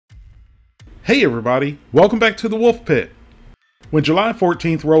Hey everybody, welcome back to the Wolf Pit. When July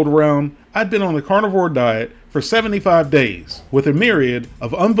 14th rolled around, I'd been on the carnivore diet for 75 days, with a myriad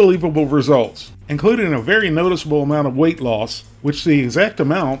of unbelievable results, including a very noticeable amount of weight loss, which the exact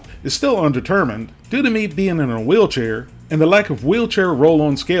amount is still undetermined due to me being in a wheelchair and the lack of wheelchair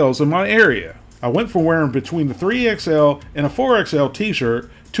roll-on scales in my area. I went from wearing between the 3XL and a 4XL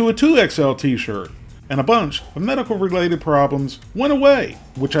t-shirt to a 2XL t-shirt, and a bunch of medical related problems went away,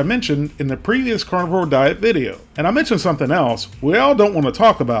 which I mentioned in the previous carnivore diet video. And I mentioned something else we all don't want to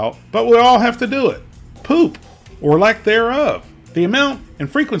talk about, but we all have to do it. Poop, or lack thereof. The amount and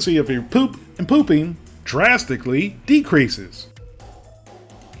frequency of your poop and pooping drastically decreases.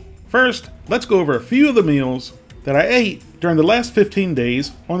 First, let's go over a few of the meals that I ate during the last 15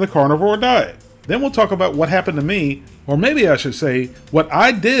 days on the carnivore diet. Then we'll talk about what happened to me, or maybe I should say, what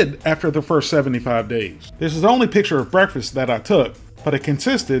I did after the first 75 days. This is the only picture of breakfast that I took, but it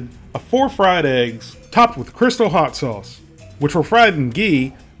consisted of 4 fried eggs topped with crystal hot sauce, which were fried in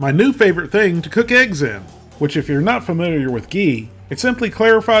ghee, my new favorite thing to cook eggs in, which if you're not familiar with ghee, it's simply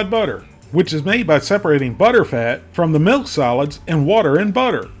clarified butter, which is made by separating butter fat from the milk solids in water and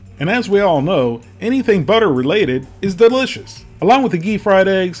butter. And as we all know, anything butter related is delicious. Along with the ghee fried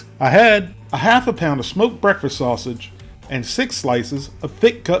eggs, I had a half a pound of smoked breakfast sausage and 6 slices of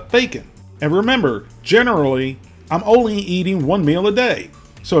thick cut bacon. And remember, generally, I'm only eating 1 meal a day.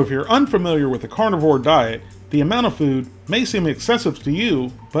 So if you're unfamiliar with the carnivore diet, the amount of food may seem excessive to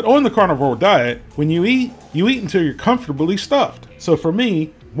you, but on the carnivore diet, when you eat until you're comfortably stuffed. So for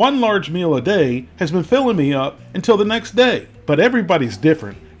me, 1 large meal a day has been filling me up until the next day. But everybody's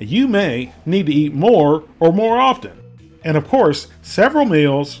different, and you may need to eat more or more often. And of course, several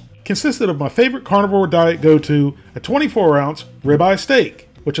meals consisted of my favorite carnivore diet go-to, a 24-ounce ribeye steak,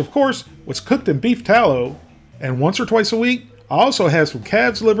 which of course was cooked in beef tallow, and once or twice a week, I also had some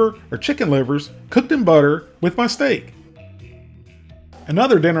calf's liver or chicken livers cooked in butter with my steak.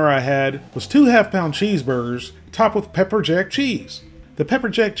 Another dinner I had was 2 half-pound cheeseburgers topped with pepper jack cheese. The pepper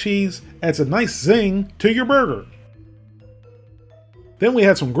jack cheese adds a nice zing to your burger. Then we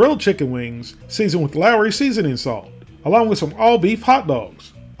had some grilled chicken wings seasoned with Lowry seasoning salt, along with some all-beef hot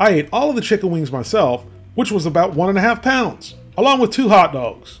dogs. I ate all of the chicken wings myself, which was about 1.5 pounds, along with 2 hot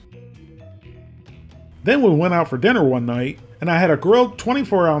dogs. Then we went out for dinner one night, and I had a grilled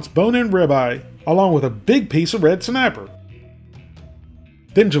 24-ounce bone-in ribeye, along with a big piece of red snapper.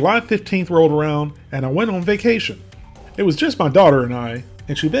 Then July 15th rolled around, and I went on vacation. It was just my daughter and I,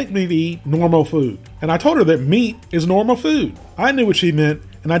 and she begged me to eat normal food. And I told her that meat is normal food. I knew what she meant,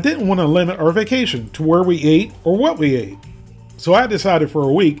 and I didn't want to limit our vacation to where we ate or what we ate. So I decided for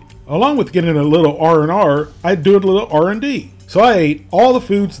a week, along with getting a little R&R, I'd do a little R&D. So I ate all the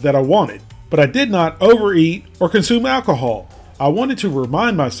foods that I wanted, but I did not overeat or consume alcohol. I wanted to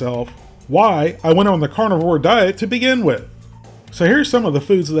remind myself why I went on the carnivore diet to begin with. So here's some of the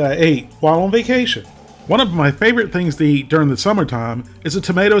foods that I ate while on vacation. One of my favorite things to eat during the summertime is a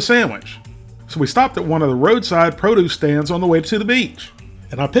tomato sandwich. So we stopped at one of the roadside produce stands on the way to the beach,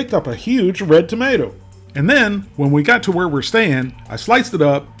 and I picked up a huge red tomato. And then, when we got to where we're staying, I sliced it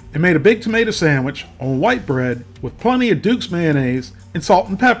up and made a big tomato sandwich on white bread with plenty of Duke's mayonnaise and salt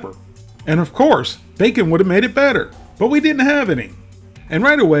and pepper. And of course, bacon would have made it better, but we didn't have any. And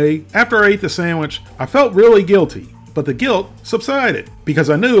right away, after I ate the sandwich, I felt really guilty, but the guilt subsided because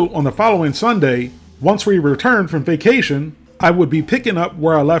I knew on the following Sunday, once we returned from vacation, I would be picking up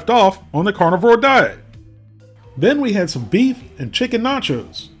where I left off on the carnivore diet. Then we had some beef and chicken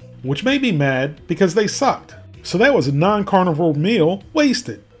nachos, which made me mad because they sucked. So that was a non-carnivore meal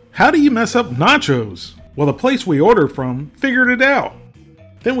wasted. How do you mess up nachos? Well, the place we ordered from figured it out.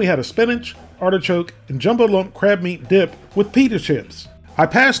 Then we had a spinach, artichoke, and jumbo lump crab meat dip with pita chips. I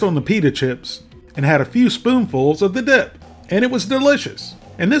passed on the pita chips and had a few spoonfuls of the dip, and it was delicious.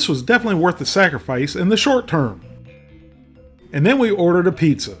 And this was definitely worth the sacrifice in the short term. And then we ordered a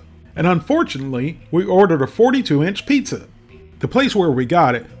pizza. And unfortunately, we ordered a 42-inch pizza. The place where we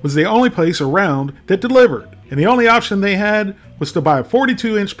got it was the only place around that delivered, and the only option they had was to buy a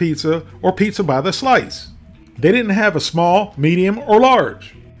 42-inch pizza or pizza by the slice. They didn't have a small, medium, or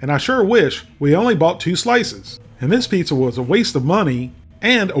large, and I sure wish we only bought 2 slices. And this pizza was a waste of money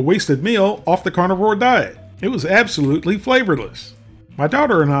and a wasted meal off the carnivore diet. It was absolutely flavorless. My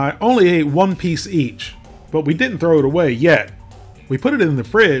daughter and I only ate 1 piece each, but we didn't throw it away yet. We put it in the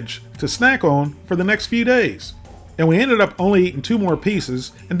fridge to snack on for the next few days. And we ended up only eating 2 more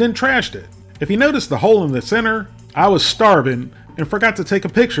pieces and then trashed it. If you notice the hole in the center, I was starving and forgot to take a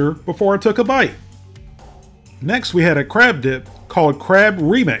picture before I took a bite. Next we had a crab dip called crab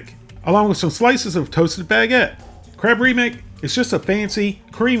remake, along with some slices of toasted baguette. Crab remake It's just a fancy,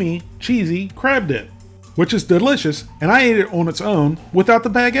 creamy, cheesy crab dip, which is delicious, and I ate it on its own without the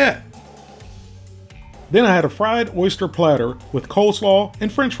baguette. Then I had a fried oyster platter with coleslaw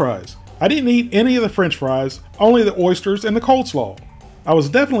and french fries. I didn't eat any of the french fries, only the oysters and the coleslaw. I was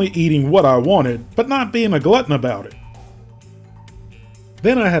definitely eating what I wanted, but not being a glutton about it.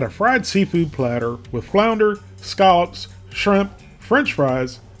 Then I had a fried seafood platter with flounder, scallops, shrimp, french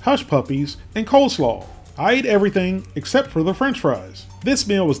fries, hush puppies, and coleslaw. I ate everything except for the french fries. This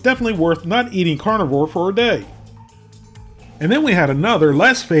meal was definitely worth not eating carnivore for a day. And then we had another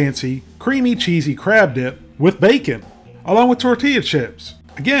less fancy, creamy cheesy crab dip with bacon, along with tortilla chips.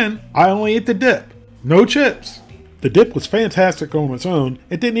 Again, I only ate the dip, no chips. The dip was fantastic on its own,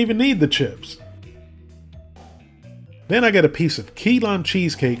 it didn't even need the chips. Then I got a piece of key lime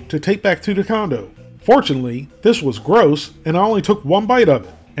cheesecake to take back to the condo. Fortunately, this was gross and I only took one bite of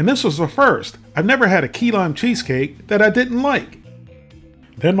it. And this was the first. I've never had a key lime cheesecake that I didn't like.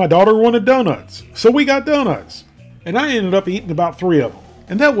 Then my daughter wanted donuts, so we got donuts. And I ended up eating about 3 of them.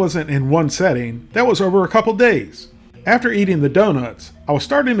 And that wasn't in one setting, that was over a couple days. After eating the donuts, I was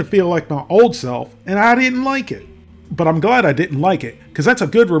starting to feel like my old self and I didn't like it. But I'm glad I didn't like it, because that's a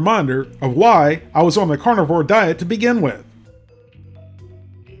good reminder of why I was on the carnivore diet to begin with.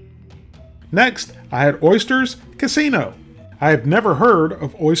 Next, I had Oysters Casino. I have never heard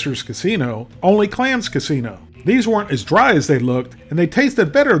of Oysters Casino, only Clams Casino. These weren't as dry as they looked, and they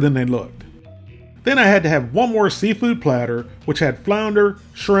tasted better than they looked. Then I had to have one more seafood platter, which had flounder,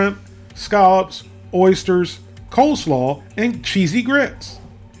 shrimp, scallops, oysters, coleslaw, and cheesy grits.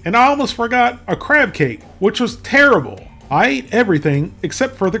 And I almost forgot a crab cake, which was terrible. I ate everything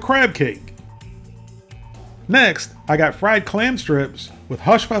except for the crab cake. Next, I got fried clam strips with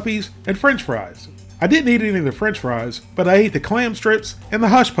hush puppies and french fries. I didn't eat any of the french fries, but I ate the clam strips and the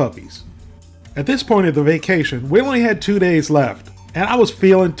hush puppies. At this point of the vacation, we only had 2 days left, and I was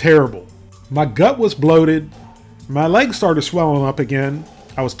feeling terrible. My gut was bloated, my legs started swelling up again,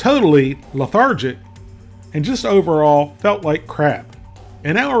 I was totally lethargic, and just overall felt like crap.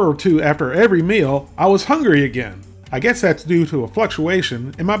 An hour or 2 after every meal, I was hungry again. I guess that's due to a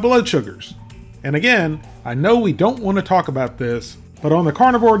fluctuation in my blood sugars. And again, I know we don't want to talk about this, but on the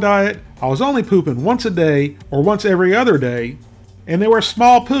carnivore diet, I was only pooping once a day or once every other day, and they were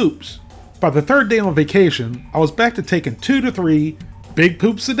small poops. By the 3rd day on vacation, I was back to taking 2 to 3 big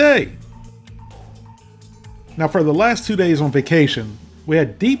poops a day. Now for the last 2 days on vacation, we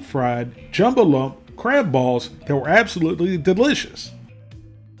had deep fried, jumbo lump crab balls that were absolutely delicious.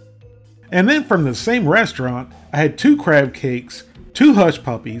 And then from the same restaurant, I had 2 crab cakes, 2 hush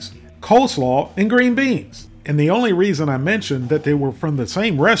puppies, coleslaw, and green beans. And the only reason I mentioned that they were from the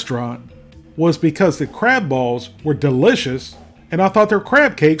same restaurant was because the crab balls were delicious and I thought their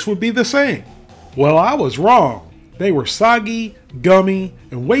crab cakes would be the same. Well, I was wrong. They were soggy, gummy,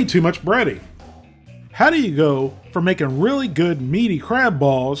 and way too much breading. How do you go from making really good meaty crab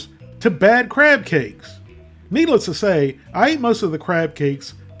balls to bad crab cakes? Needless to say, I ate most of the crab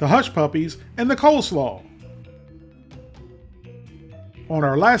cakes, the hush puppies, and the coleslaw. On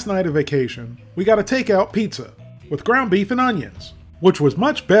our last night of vacation, we got a takeout pizza with ground beef and onions, which was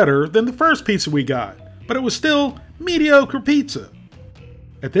much better than the first pizza we got, but it was still mediocre pizza.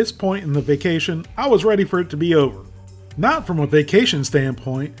 At this point in the vacation, I was ready for it to be over. Not from a vacation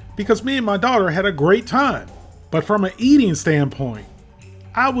standpoint, because me and my daughter had a great time, but from an eating standpoint,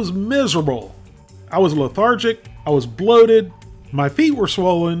 I was miserable. I was lethargic, I was bloated, my feet were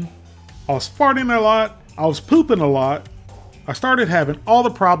swollen, I was farting a lot, I was pooping a lot. I started having all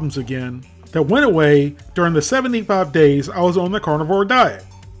the problems again that went away during the 75 days I was on the carnivore diet.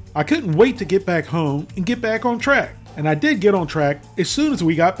 I couldn't wait to get back home and get back on track, and I did get on track as soon as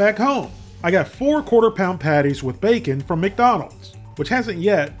we got back home. I got 4 quarter-pound patties with bacon from McDonald's, which hasn't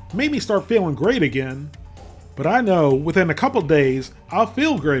yet made me start feeling great again, but I know within a couple days I'll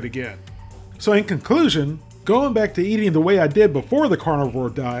feel great again. So in conclusion, going back to eating the way I did before the carnivore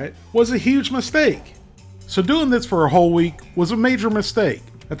diet was a huge mistake. So doing this for a whole week was a major mistake.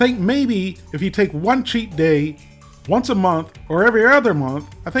 I think maybe if you take one cheat day once a month or every other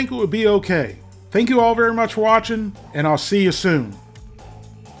month, I think it would be okay. Thank you all very much for watching, and I'll see you soon.